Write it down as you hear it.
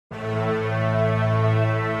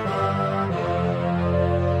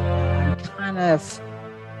of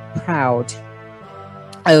proud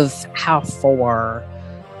of how far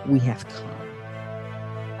we have come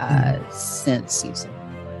since season 1.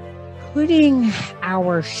 Putting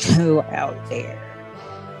our show out there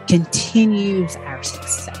continues our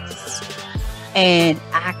success. And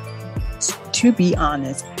to be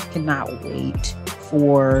honest, I cannot wait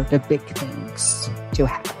for the big things to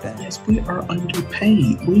happen. Yes, we are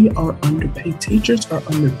underpaid. We are underpaid. Teachers are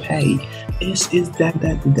underpaid.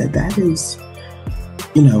 That is,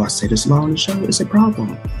 I say this a lot on the show, it's a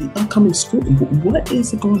problem. The upcoming school, what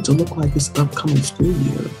is it going to look like this upcoming school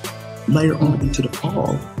year, later on into the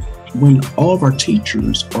fall, when all of our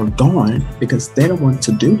teachers are gone because they don't want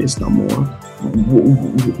to do this no more?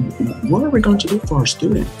 What are we going to do for our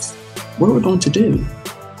students? What are we going to do?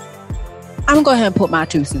 I'm going to go ahead and put my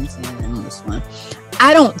 2 cents in this one.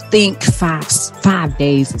 I don't think five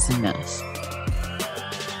days is enough.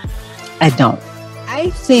 I don't. I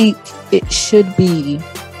think it should be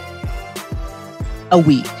a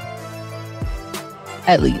week,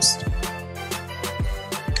 at least.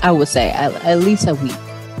 I would say at least a week,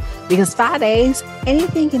 because 5 days,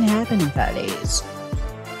 anything can happen in 5 days.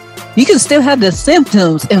 You can still have the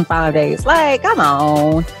symptoms in 5 days. Like, come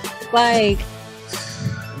on, like.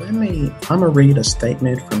 I'm gonna read a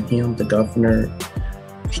statement from him, the governor.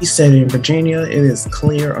 He said, in Virginia, it is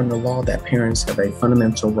clear under law that parents have a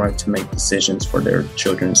fundamental right to make decisions for their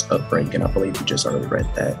children's upbringing. I believe you just already read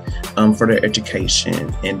that, for their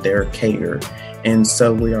education and their care. And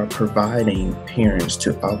so we are providing parents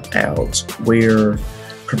to opt out. We're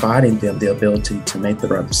providing them the ability to make the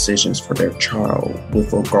right decisions for their child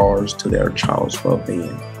with regards to their child's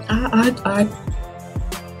well-being.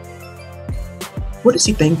 What is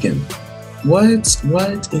he thinking? What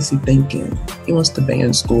is he thinking? He wants to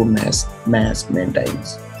ban school mask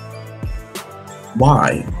mandates.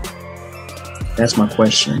 Why? That's my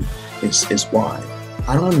question. Is why?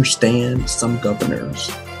 I don't understand some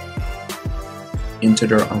governors into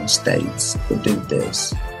their own states would do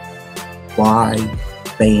this. Why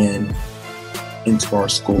ban into our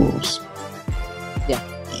schools? Yeah.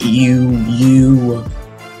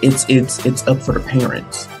 It's up for the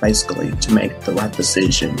parents, basically, to make the right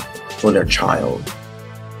decision for their child.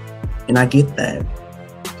 And I get that.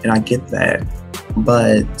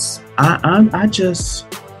 But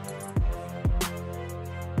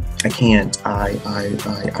I can't.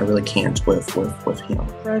 I really can't with him.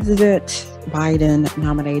 President Biden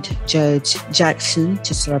nominated Judge Jackson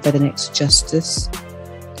to serve as the next justice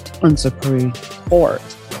on Supreme Court.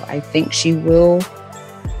 Well, I think she will.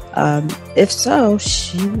 If so,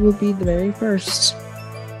 she will be the very first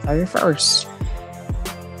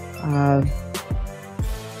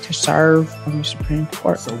to serve on the Supreme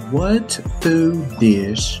Court. So what food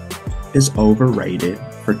dish is overrated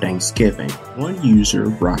for Thanksgiving? One user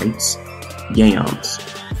writes, yams.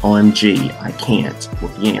 OMG, I can't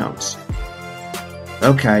with yams.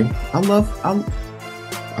 Okay, I'm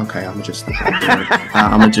just not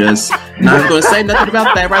going to say nothing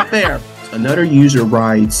about that right there. Another user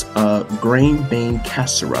writes, green bean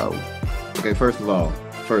casserole. Okay, first of all,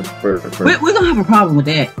 we're gonna have a problem with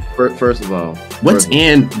that. First of all, what's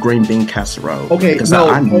in green bean casserole? Okay, because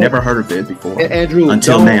I never heard of it before. Andrew,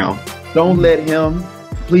 until now.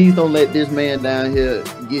 Please don't let this man down here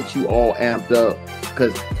get you all amped up,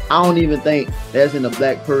 because I don't even think that's in a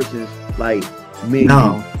black person's menu.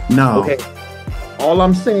 No. Okay, all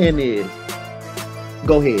I'm saying is,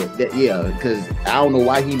 go ahead. Because I don't know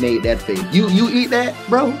why he made that face. You eat that,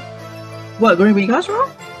 bro? What, green bean casserole?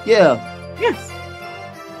 Yeah. Yes.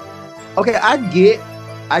 Okay, I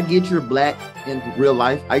get you're black in real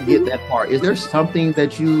life. I get that part. Is there something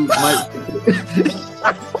that you might?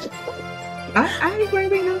 I eat green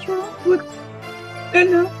bean casserole.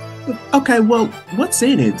 No. Okay, well, what's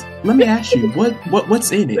in it? Let me ask you.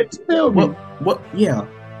 What's in it? Tell me. What? Yeah.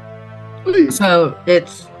 Please. So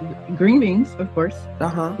it's green beans, of course,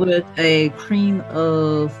 with a cream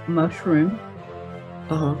of mushroom,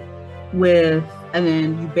 and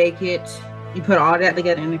then you bake it. You put all that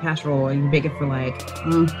together in the casserole and you bake it for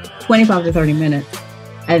 25 to 30 minutes,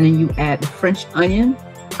 and then you add the French onion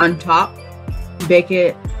on top. Bake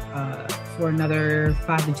it for another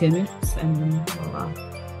 5 to 10 minutes, and then voila.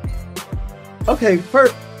 Okay,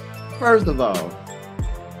 first of all,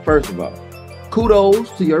 kudos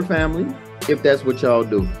to your family if that's what y'all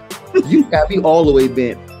do. You got me all the way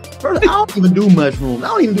bent. First, I don't even do mushrooms. I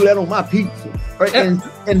don't even do that on my pizza. Right?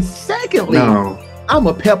 And secondly, no. I'm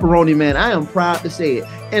a pepperoni man. I am proud to say it.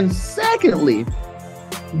 And secondly,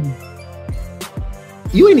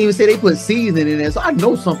 you ain't even say they put seasoning in there, so I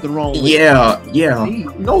know something wrong with it. Yeah. I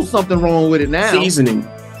know something wrong with it now. Seasoning.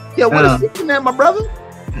 Yeah, what is seasoning, my brother?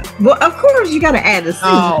 Well, of course you got to add the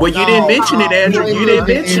season. Well, you didn't mention it, Andrew. You didn't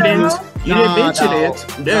mention it. You didn't mention it.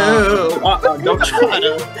 No. Don't try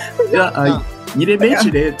to. You didn't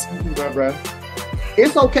mention it. Bruh.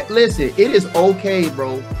 It's okay. Listen, it is okay,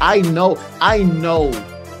 bro. I know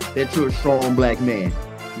that you're a strong black man.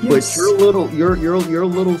 Yes. But your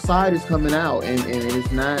little side is coming out, and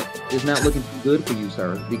it's not looking too good for you,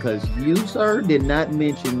 sir. Because you, sir, did not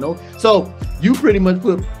mention no. So you pretty much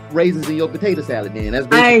put raisins in your potato salad. Then that's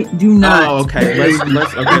I do not. Oh, okay. Let's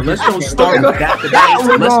don't start that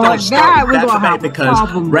debate. Let's don't start that debate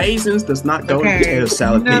because raisins does not go in potato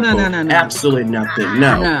salad. No. Absolutely nothing.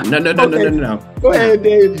 No. Go ahead,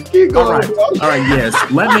 Dave. Keep going. All right. Yes.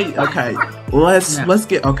 Let me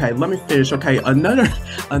finish. Okay.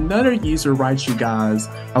 Another user writes, you guys.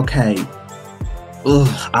 Okay.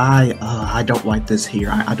 I don't like this here.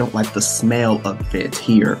 I don't like the smell of it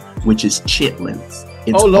here, which is chitlins.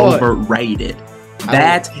 It's overrated.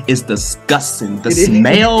 That is disgusting. The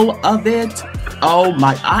smell of it. Oh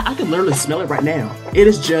my! I can literally smell it right now. It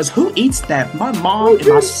is just, who eats that? My mom and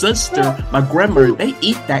my sister, my grandmother, they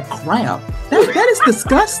eat that crap. That is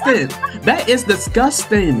disgusting. That is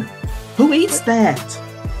disgusting. Who eats that?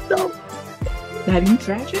 No. Have you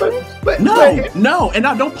tried it? No, and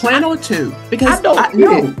I don't plan on to because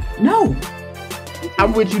no.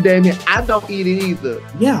 I'm with you, Damien. I don't eat it either.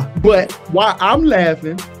 Yeah. But why I'm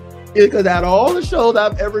laughing is because out of all the shows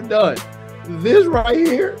I've ever done, this right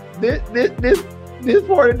here, this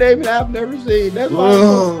part of Damien I've never seen. That's why.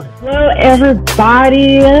 Hello,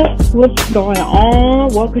 everybody. What's going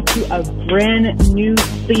on? Welcome to a brand new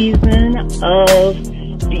season of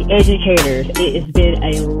The Educators. It has been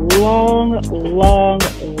a long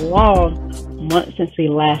month since we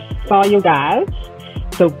last saw you guys.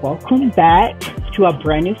 So welcome back to a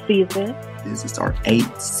brand new season. This is our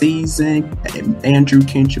 8th season. Andrew,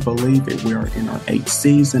 can't you believe it? We are in our 8th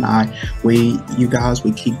season. We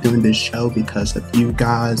keep doing this show because of you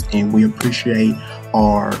guys, and we appreciate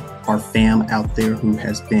our fam out there who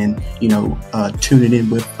has been, tuning in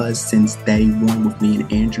with us since day one with me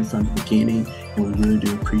and Andrew from the beginning. And we really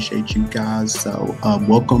do appreciate you guys. So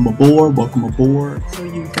welcome aboard. So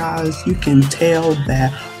you guys, you can tell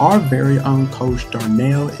that our very own Coach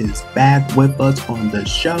Darnell is back with us on the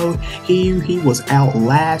show. He was out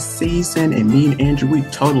last season, and me and Andrew, we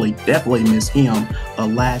definitely miss him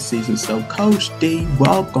last season. So Coach D,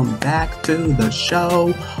 welcome back to the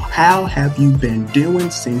show. How have you been doing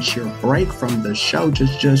since your break from the show?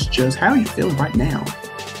 Just how are you feeling right now?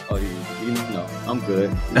 Oh, I'm good.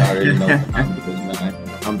 You already know I'm good, man.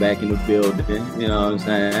 I'm back in the building. You know what I'm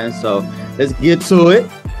saying? So let's get to it.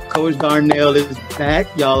 Coach Darnell is back.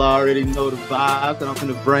 Y'all already know the vibes that I'm going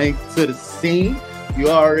to bring to the scene. You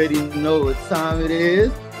already know what time it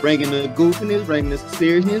is. Bringing the goofiness, bringing the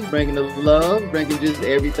seriousness, bringing the love, bringing just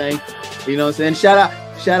everything. You know what I'm saying?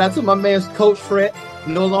 Shout out to my man, Coach Fred.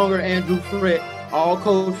 No longer Andrew Fred. All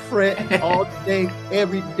Coach Fred. All day,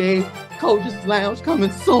 every day. Coach's Lounge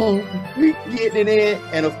coming soon. We getting it in.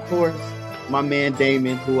 And of course, my man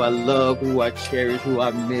Damon, who I love, who I cherish, who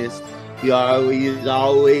I miss. He always, you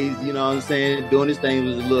know what I'm saying, doing this thing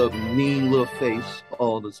with a little mean little face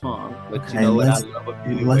all the time. But okay, I love it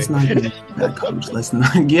anyway. Let's not get into that, Coach. Let's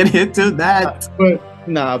not get into that. But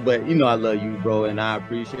I love you, bro, and I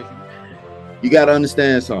appreciate you. You got to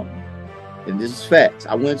understand something. And this is facts.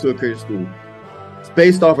 I went to a Christian school. It's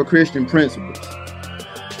based off of Christian principles.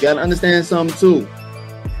 You got to understand something, too.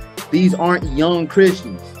 These aren't young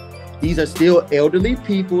Christians. These are still elderly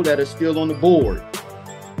people that are still on the board.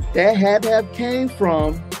 That have came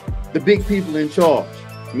from the big people in charge.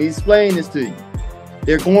 Let me explain this to you.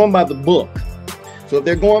 They're going by the book. So if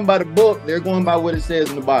they're going by the book, they're going by what it says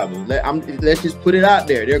in the Bible. Let's just put it out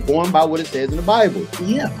there. They're going by what it says in the Bible.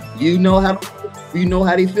 Yeah. You know how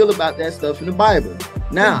they feel about that stuff in the Bible.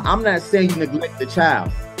 Now, I'm not saying you neglect the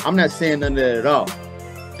child. I'm not saying none of that at all.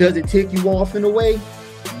 Does it tick you off in a way?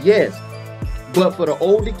 Yes. But for the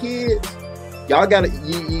older kids, y'all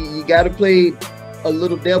you gotta play a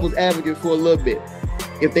little devil's advocate for a little bit.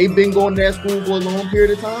 If they've been going to that school for a long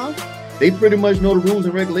period of time, they pretty much know the rules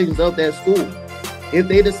and regulations of that school. If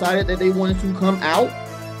they decided that they wanted to come out,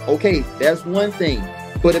 okay, that's one thing.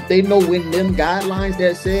 But if they know when them guidelines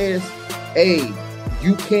that says, hey,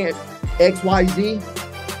 you can't XYZ,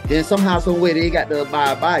 then somehow, some way they got to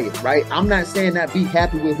abide by it, right? I'm not saying that be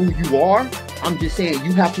happy with who you are. I'm just saying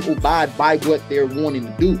you have to abide by what they're wanting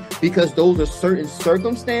to do, because those are certain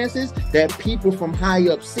circumstances that people from high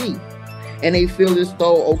up see. And they feel as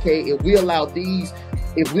though, okay, if we allow this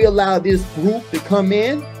group to come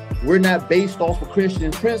in, we're not based off of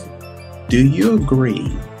Christian principles. Do you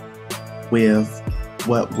agree with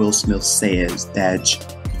what Will Smith says,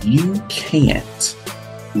 that you can't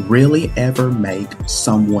really ever make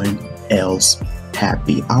someone else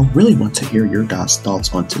happy. I really want to hear your guys'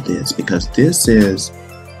 thoughts onto this, because this is,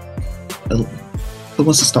 who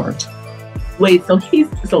wants to start? Wait, okay,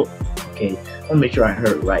 I want to make sure I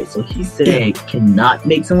heard right. So he said cannot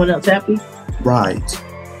make someone else happy? Right.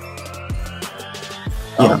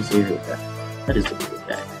 Oh, Yeah. so you heard that. I disagree with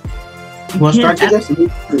that. You want to start can't with this?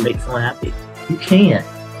 absolutely make someone happy. You can.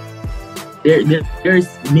 There's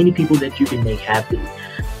many people that you can make happy.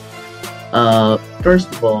 First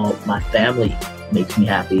of all, my family makes me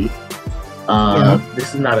happy.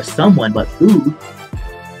 This is not a someone, but food.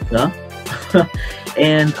 Yeah.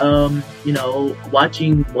 And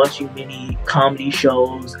watching many comedy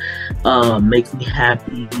shows makes me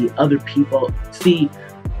happy. Other people, see,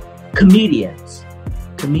 comedians,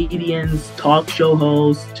 talk show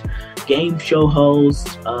hosts, game show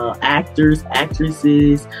hosts, actors,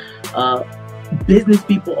 actresses, business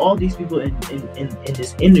people, all these people in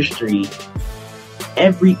this industry,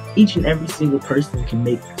 each and every single person can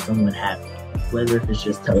make someone happy. Whether if it's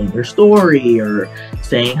just telling their story or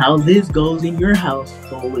saying how this goes in your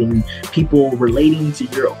household and people relating to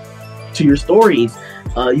your stories,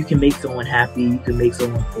 you can make someone happy. You can make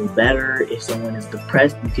someone feel better. If someone is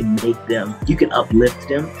depressed, you can uplift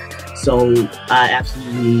them. So I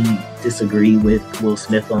absolutely disagree with Will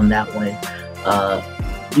Smith on that one.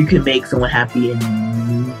 You can make someone happy in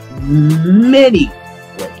many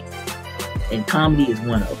ways, and comedy is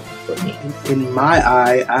one of them. Me. In my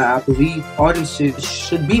eye, I believe audiences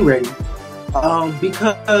should be ready,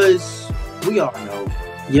 because we all know,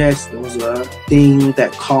 yes, there was a thing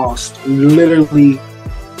that cost literally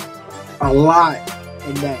a lot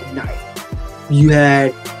in that night. You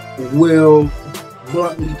had Will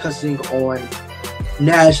bluntly cussing on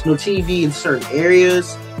national TV in certain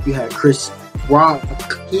areas. You had Chris Rock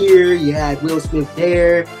here. You had Will Smith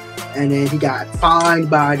there. And then he got fined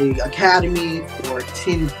by the Academy for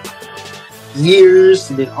 10 years.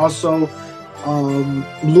 And then also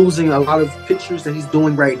losing a lot of pictures that he's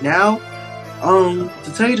doing right now.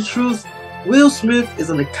 To tell you the truth, Will Smith is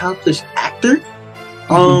an accomplished actor.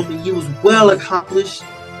 He was well accomplished.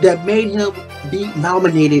 That made him be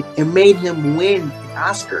nominated and made him win an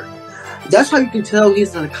Oscar. That's how you can tell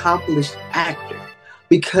he's an accomplished actor.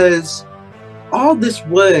 Because all this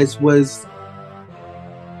was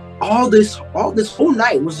all this whole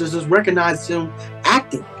night was just recognize him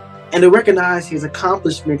acting and to recognize his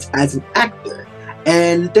accomplishments as an actor.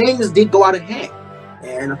 And things did go out of hand.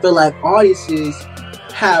 And I feel like audiences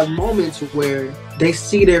have moments where they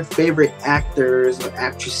see their favorite actors or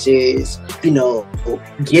actresses,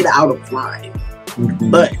 get out of line.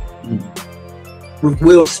 But with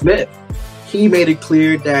Will Smith, he made it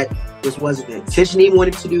clear that this wasn't the intention he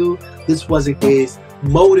wanted to do. This wasn't his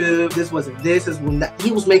motive. This wasn't this. This was that.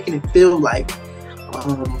 He was making it feel like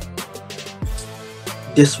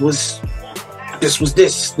this was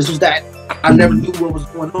that. I never knew what was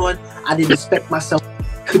going on. I didn't expect myself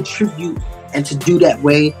to contribute and to do that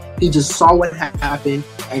way. He just saw what happened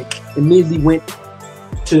and immediately went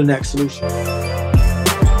to the next solution.